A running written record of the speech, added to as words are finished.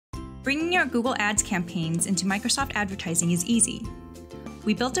Bringing your Google Ads campaigns into Microsoft Advertising is easy.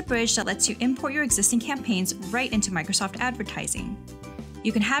 We built a bridge that lets you import your existing campaigns right into Microsoft Advertising.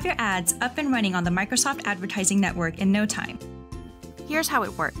 You can have your ads up and running on the Microsoft Advertising Network in no time. Here's how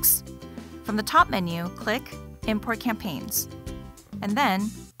it works. From the top menu, click Import Campaigns, and then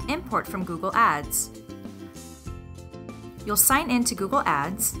Import from Google Ads. You'll sign in to Google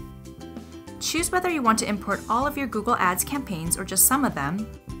Ads, choose whether you want to import all of your Google Ads campaigns or just some of them,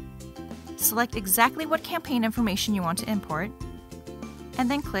 select exactly what campaign information you want to import, and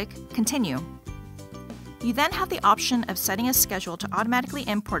then click Continue. You then have the option of setting a schedule to automatically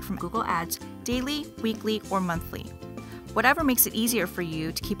import from Google Ads daily, weekly, or monthly, whatever makes it easier for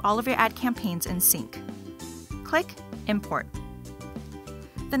you to keep all of your ad campaigns in sync. Click Import.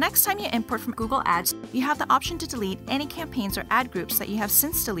 The next time you import from Google Ads, you have the option to delete any campaigns or ad groups that you have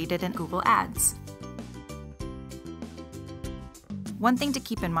since deleted in Google Ads. One thing to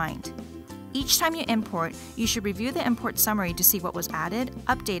keep in mind: each time you import, you should review the import summary to see what was added,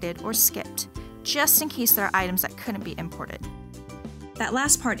 updated, or skipped, just in case there are items that couldn't be imported. That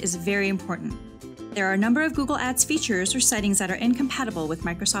last part is very important. There are a number of Google Ads features or settings that are incompatible with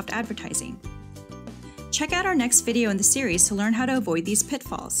Microsoft Advertising. Check out our next video in the series to learn how to avoid these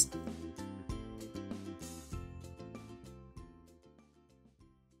pitfalls.